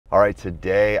right,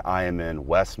 today I am in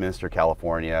Westminster,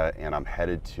 California, and I'm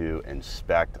headed to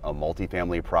inspect a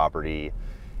multifamily property.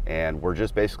 And we're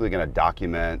just basically going to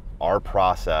document our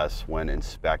process when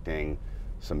inspecting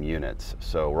some units.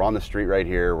 So we're on the street right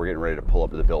here. We're getting ready to pull up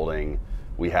to the building.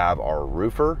 We have our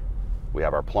roofer, we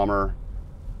have our plumber,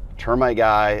 termite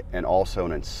guy, and also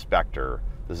an inspector.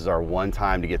 This is our one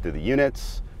time to get through the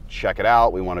units, check it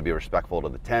out. We want to be respectful to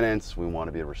the tenants. We want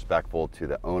to be respectful to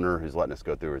the owner who's letting us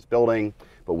go through his building,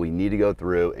 but we need to go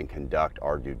through and conduct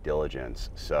our due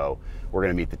diligence. So we're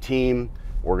going to meet the team.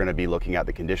 We're going to be looking at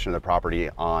the condition of the property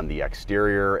on the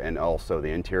exterior and also the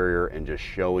interior, and just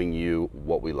showing you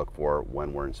what we look for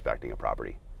when we're inspecting a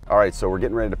property. All right, so we're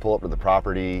getting ready to pull up to the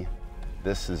property.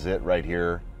 This is it right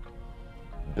here.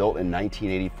 Built in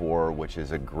 1984, which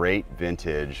is a great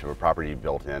vintage of a property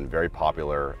built in, very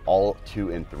popular, all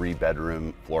 2 and 3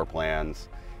 bedroom floor plans,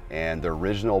 and the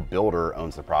original builder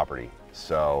owns the property.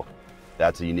 So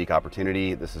that's a unique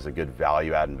opportunity. This is a good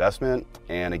value add investment.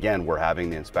 And again, we're having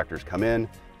the inspectors come in,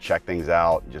 check things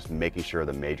out, just making sure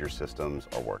the major systems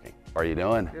are working. How are you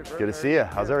doing? Good to see you.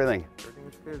 How's everything? Everything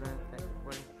is good, man. Thanks for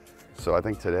waiting. So I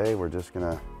think today we're just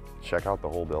gonna check out the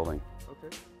whole building.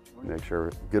 Okay. Make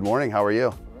sure. Good morning, how are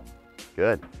you?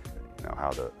 Good. You know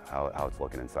how it's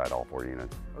looking inside all 4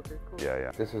 units. Okay, cool. Yeah.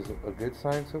 This is a good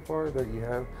sign so far that you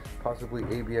have possibly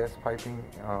ABS piping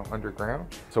underground.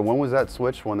 So when was that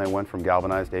switch, when they went from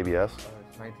galvanized to ABS? It's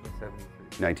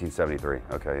 1973. 1973.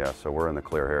 Okay, yeah. So we're in the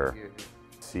clear here. Yeah.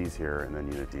 C's here and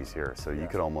then unit D's here. So you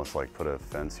could almost like put a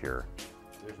fence here.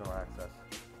 There's no access.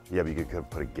 Yeah, but you could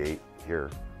put a gate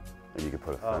here, and you could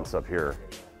put a fence up here.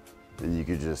 And you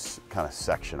could just kind of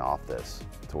section off this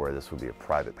to where this would be a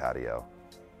private patio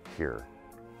here.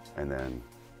 And then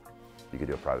you could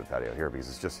do a private patio here because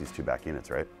it's just these 2 back units,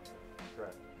 right?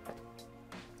 Correct.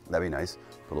 That'd be nice.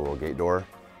 Put a little gate door,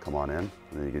 come on in, and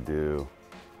then you could do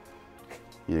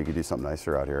something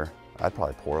nicer out here. I'd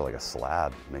probably pour like a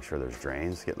slab, make sure there's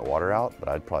drains, getting the water out, but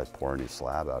I'd probably pour a new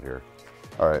slab out here.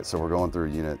 All right, so we're going through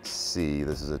unit C.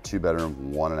 This is a 2 bedroom,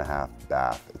 1.5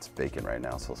 bath. It's vacant right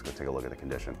now, so let's go take a look at the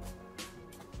condition.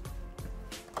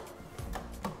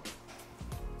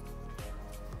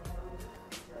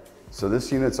 So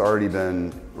this unit's already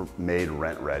been made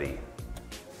rent ready.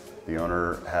 The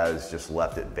owner has just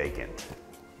left it vacant.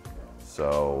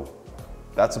 So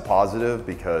that's a positive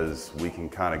because we can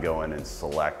kind of go in and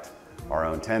select our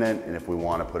own tenant, and if we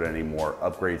want to put any more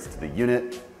upgrades to the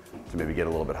unit to maybe get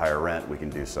a little bit higher rent, we can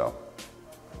do so.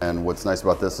 And what's nice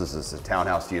about this is it's a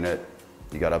townhouse unit.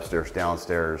 You got upstairs,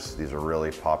 downstairs. These are really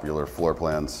popular floor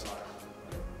plans.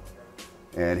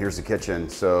 And here's the kitchen.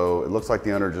 So it looks like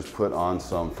the owner just put on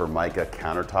some Formica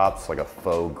countertops, like a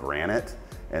faux granite,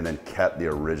 and then kept the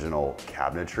original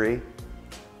cabinetry.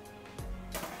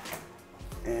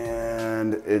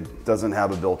 And it doesn't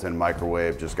have a built-in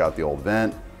microwave, just got the old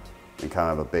vent and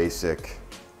kind of a basic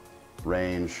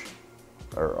range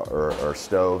or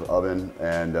stove oven,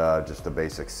 and just a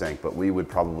basic sink. But we would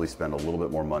probably spend a little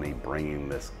bit more money bringing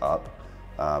this up.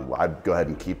 I'd go ahead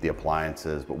and keep the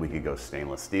appliances, but we could go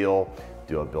stainless steel,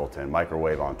 do a built-in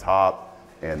microwave on top,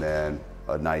 and then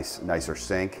a nicer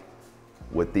sink.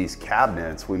 With these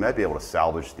cabinets, we might be able to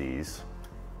salvage these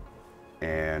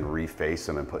and reface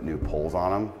them and put new poles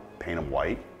on them, paint them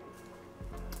white.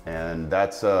 And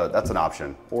that's an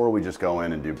option. Or we just go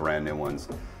in and do brand new ones.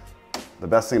 The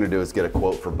best thing to do is get a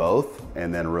quote for both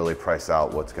and then really price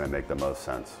out what's gonna make the most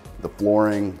sense. The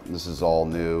flooring, this is all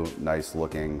new, nice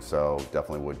looking, so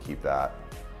definitely would keep that.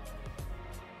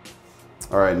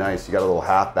 All right, nice, you got a little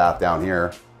half bath down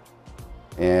here.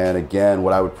 And again,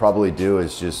 what I would probably do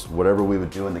is just whatever we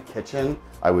would do in the kitchen,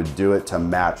 I would do it to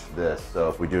match this. So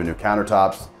if we do new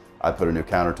countertops, I'd put a new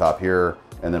countertop here,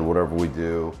 and then whatever we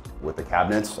do with the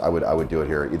cabinets, I would do it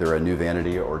here. Either a new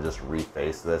vanity or just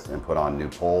reface this and put on new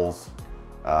poles.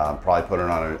 Probably put it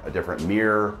on a different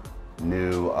mirror,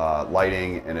 new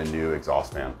lighting, and a new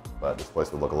exhaust fan. But this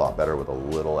place would look a lot better with a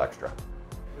little extra.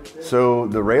 So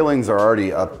the railings are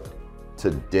already up to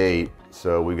date.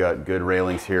 So we got good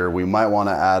railings here. We might want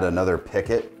to add another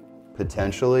picket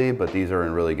potentially, but these are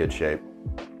in really good shape.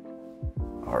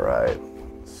 All right,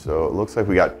 so it looks like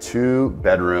we got 2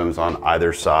 bedrooms on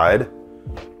either side.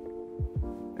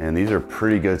 And these are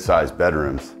pretty good sized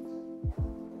bedrooms.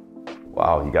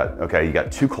 Wow, you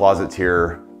got 2 closets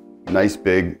here, nice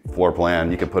big floor plan.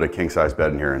 You could put a king size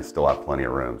bed in here and still have plenty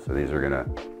of room. So these are gonna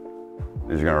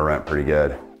rent pretty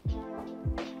good.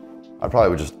 I probably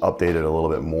would just update it a little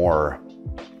bit more,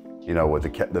 you know, with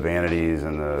the vanities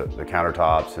and the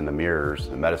countertops and the mirrors,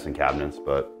 the medicine cabinets.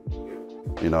 But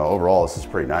you know, overall, this is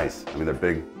pretty nice. I mean,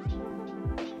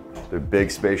 they're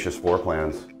big, spacious floor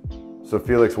plans. So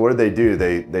Felix, what did they do?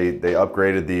 They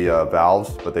upgraded the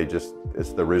valves, but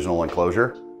it's the original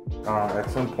enclosure? At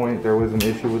some point there was an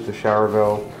issue with the shower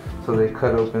valve, so they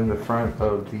cut open the front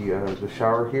of the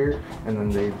shower here, and then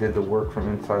they did the work from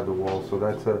inside the wall. So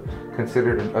that's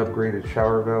considered an upgraded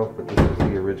shower valve, but this is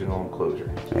the original enclosure.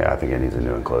 Yeah, I think it needs a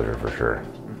new enclosure for sure.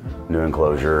 New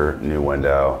enclosure, new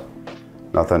window,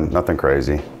 nothing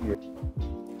crazy. Yeah.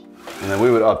 And then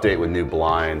we would update with new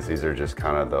blinds. These are just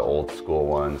kind of the old school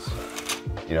ones.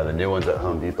 You know, the new ones at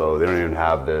Home Depot, they don't even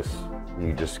have this.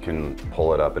 You just can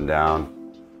pull it up and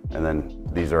down. And then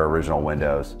these are original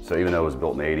windows. So even though it was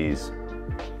built in the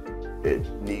 80s, it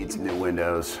needs new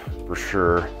windows for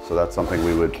sure. So that's something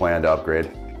we would plan to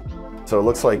upgrade. So it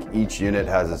looks like each unit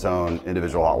has its own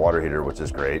individual hot water heater, which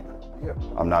is great. Yeah.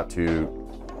 I'm not too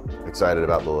excited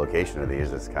about the location of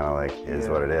these. It's kind of like, is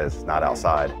what it is, not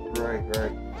outside. Right.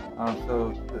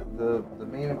 So the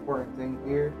main important thing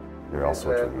here. You're all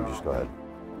switching, you just go ahead.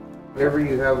 Whenever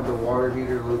you have the water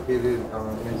heater located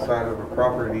inside of a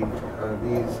property,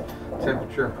 these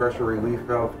temperature and pressure relief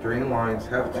valve drain lines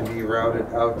have to be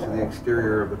routed out to the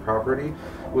exterior of the property,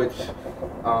 which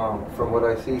from what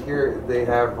I see here, they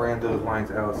have ran those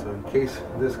lines out. So in case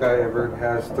this guy ever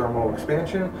has thermal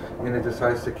expansion and it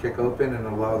decides to kick open and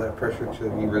allow that pressure to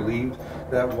be relieved,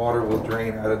 that water will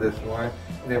drain out of this line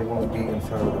and it won't be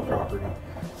inside of the property.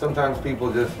 Sometimes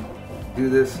people just do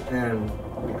this, and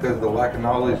because of the lack of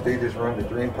knowledge, they just run the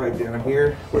drain pipe down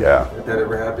here. Yeah. If that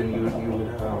ever happened, you would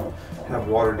have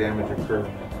water damage occur.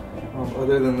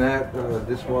 Other than that,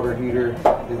 this water heater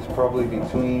is probably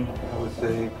between, I would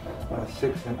say,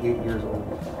 6 and 8 years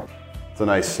old. It's a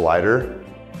nice slider.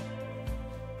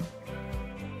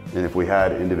 And if we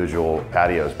had individual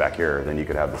patios back here, then you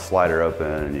could have the slider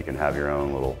open and you can have your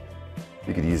own little,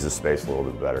 you could use the space a little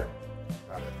bit better.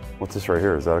 What's this right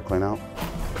here? Is that a clean out?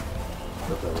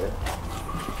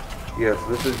 Yes,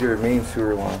 this is your main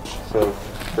sewer line. So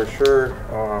for sure,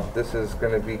 this is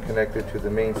going to be connected to the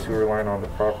main sewer line on the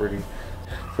property.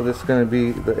 So this is going to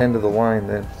be the end of the line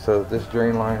then. So this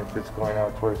drain line, if it's going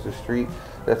out towards the street,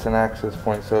 that's an access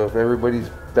point. So if everybody's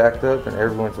backed up and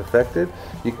everyone's affected,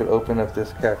 you could open up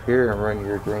this cap here and run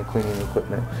your drain cleaning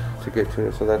equipment to get to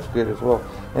it. So that's good as well.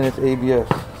 And it's ABS,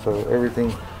 so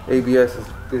everything ABS is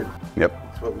good. Yep.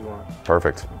 That's what we want.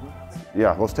 Perfect.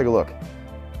 Yeah, let's take a look.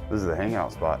 This is a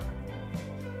hangout spot.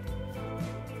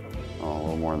 Oh, a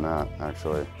little more than that,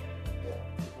 actually.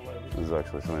 This is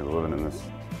actually somebody living in this.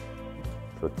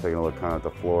 So taking a look kind of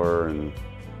at the floor and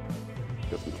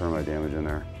get some termite damage in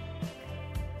there.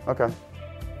 Okay.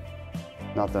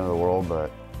 Not the end of the world, but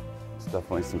it's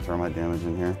definitely some termite damage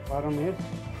in here. Bottom is.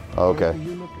 Oh, okay. If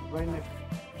you look at right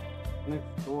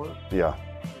next door. Yeah.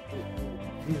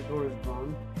 This door is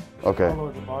gone. Okay.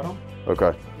 Follow the bottom.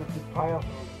 Okay. This is pile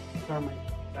of termite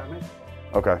damage.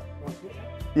 Okay.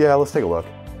 Yeah, let's take a look.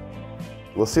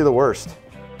 Let's see the worst.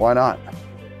 Why not?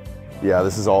 Yeah,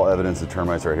 this is all evidence of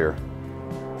termites right here.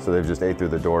 So they've just ate through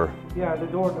the door. Yeah, the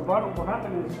door, the bottom, what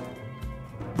happened is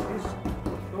these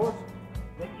doors,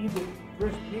 they eat the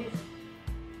first piece,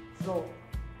 so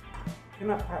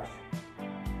cannot pass.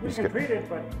 We can treat it,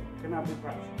 but cannot be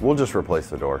passed. We'll just replace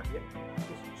the door. Yeah,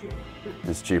 it's cheap.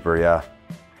 It's cheaper, yeah.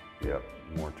 Yep,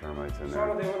 more termites in Sort there.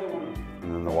 of the other one.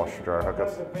 And then the washer dryer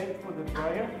That's hookups. the vent for the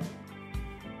dryer.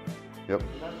 Yep.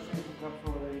 That's the same hookup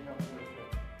over there you have to do.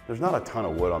 There's not a ton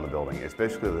of wood on the building. It's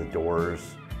basically the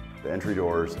doors, the entry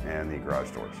doors, and the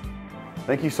garage doors.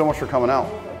 Thank you so much for coming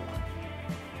out.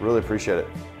 Really appreciate it.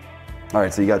 All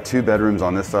right, so you got 2 bedrooms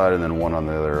on this side and then 1 on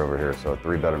the other over here, so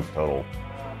 3 bedrooms total.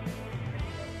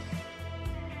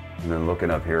 And then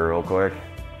looking up here real quick,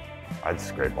 I'd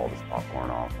scrape all this popcorn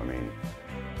off. I mean,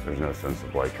 there's no sense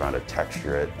of like trying to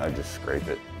texture it. I'd just scrape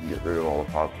it and get rid of all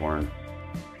the popcorn.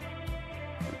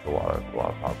 It's a lot of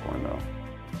popcorn though.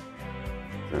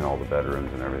 In all the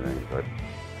bedrooms and everything, but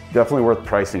definitely worth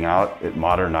pricing out. It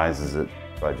modernizes it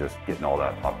by just getting all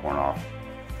that popcorn off.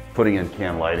 Putting in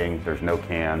can lighting, there's no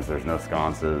cans, there's no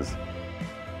sconces.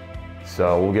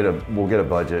 So we'll get a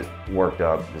budget worked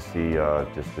up to see,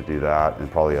 just to do that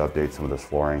and probably update some of this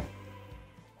flooring.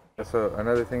 So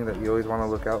another thing that you always want to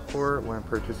look out for when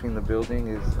purchasing the building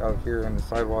is out here in the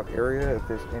sidewalk area. If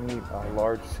there's any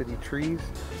large city trees,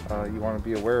 you want to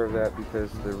be aware of that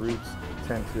because the roots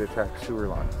tend to attack sewer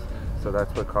lines. So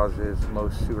that's what causes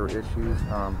most sewer issues,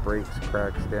 breaks,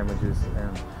 cracks, damages,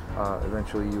 and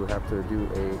eventually you have to do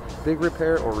a big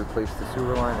repair or replace the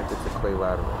sewer line if it's a clay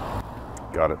lateral.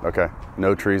 Got it, okay.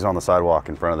 No trees on the sidewalk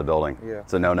in front of the building. Yeah.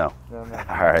 It's a no-no. No.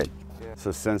 All right. Yeah.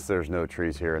 So since there's no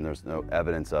trees here and there's no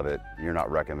evidence of it, you're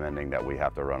not recommending that we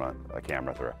have to run a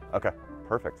camera through it? Okay,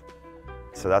 perfect.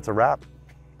 So that's a wrap.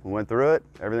 We went through it.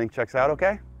 Everything checks out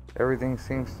okay? Everything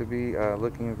seems to be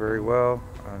looking very well,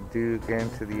 due again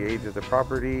to the age of the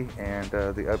property and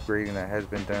the upgrading that has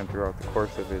been done throughout the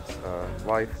course of its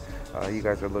life. You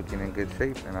guys are looking in good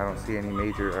shape, and I don't see any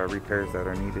major repairs that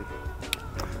are needed.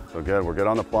 So good, we're good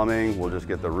on the plumbing. We'll just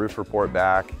get the roof report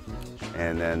back,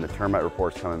 and then the termite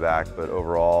report's coming back, but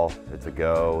overall, it's a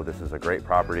go. This is a great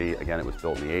property. Again, it was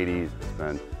built in the 80s. It's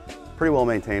been pretty well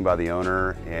maintained by the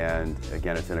owner, and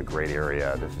again, it's in a great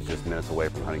area. This is just minutes away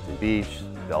from Huntington Beach,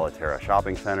 Bella Terra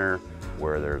Shopping Center,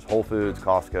 where there's Whole Foods,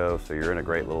 Costco, so you're in a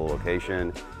great little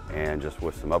location, and just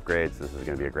with some upgrades, this is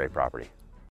gonna be a great property.